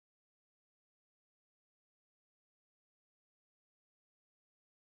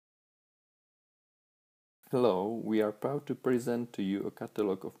Hello, we are proud to present to you a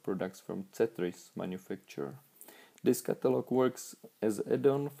catalog of products from CETRIS manufacturer. This catalog works as an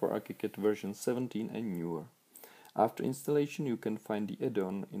add-on for ArchiCAD version 17 and newer. After installation you can find the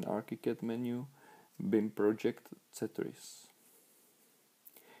add-on in ArchiCAD menu, BIM project CETRIS.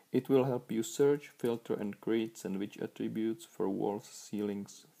 It will help you search, filter and create sandwich attributes for walls,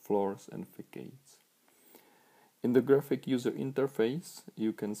 ceilings, floors and facades. In the graphic user interface,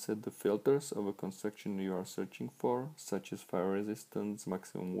 you can set the filters of a construction you are searching for, such as fire resistance,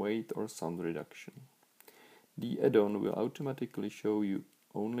 maximum weight or sound reduction. The add-on will automatically show you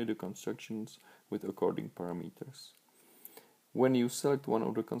only the constructions with according parameters. When you select one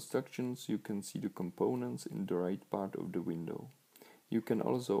of the constructions, you can see the components in the right part of the window. You can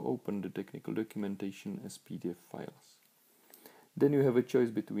also open the technical documentation as PDF files. Then you have a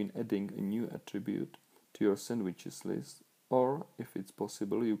choice between adding a new attribute to your sandwiches list, or if it's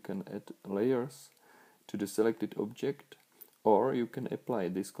possible you can add layers to the selected object, or you can apply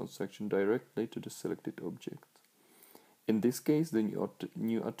this construction directly to the selected object. In this case the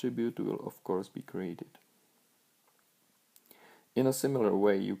new attribute will of course be created. In a similar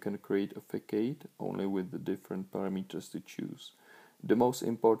way you can create a facade only with the different parameters to choose. The most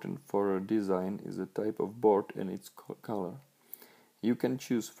important for a design is the type of board and its color. You can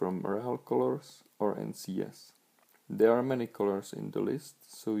choose from RAL colors or NCS. There are many colors in the list,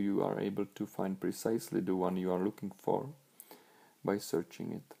 so you are able to find precisely the one you are looking for by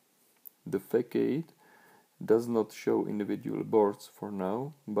searching it. The facade does not show individual boards for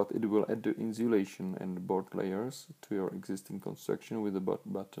now, but it will add the insulation and board layers to your existing construction with a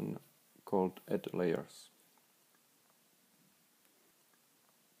button called Add Layers.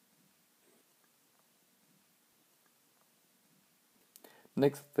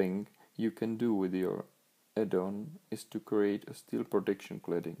 Next thing you can do with your add-on is to create a steel protection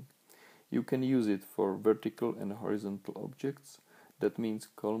cladding. You can use it for vertical and horizontal objects, that means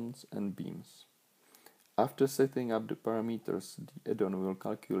columns and beams. After setting up the parameters, the add-on will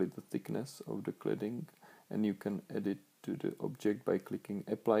calculate the thickness of the cladding and you can add it to the object by clicking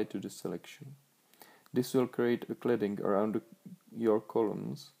Apply to the selection. This will create a cladding around your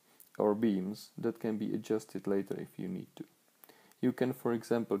columns or beams that can be adjusted later if you need to. You can, for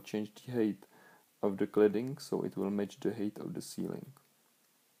example, change the height of the cladding so it will match the height of the ceiling.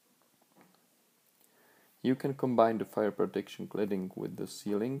 You can combine the fire protection cladding with the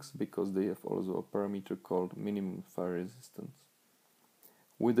ceilings because they have also a parameter called minimum fire resistance.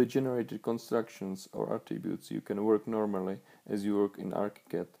 With the generated constructions or attributes you can work normally as you work in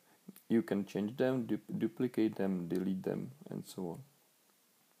ArchiCAD. You can change them, duplicate them, delete them and so on.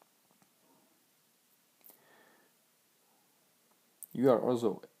 You are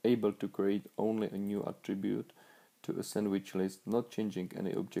also able to create only a new attribute to a sandwich list, not changing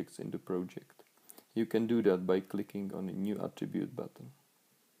any objects in the project. You can do that by clicking on the New Attribute button.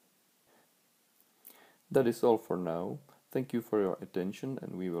 That is all for now. Thank you for your attention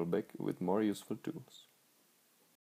and we will be back with more useful tools.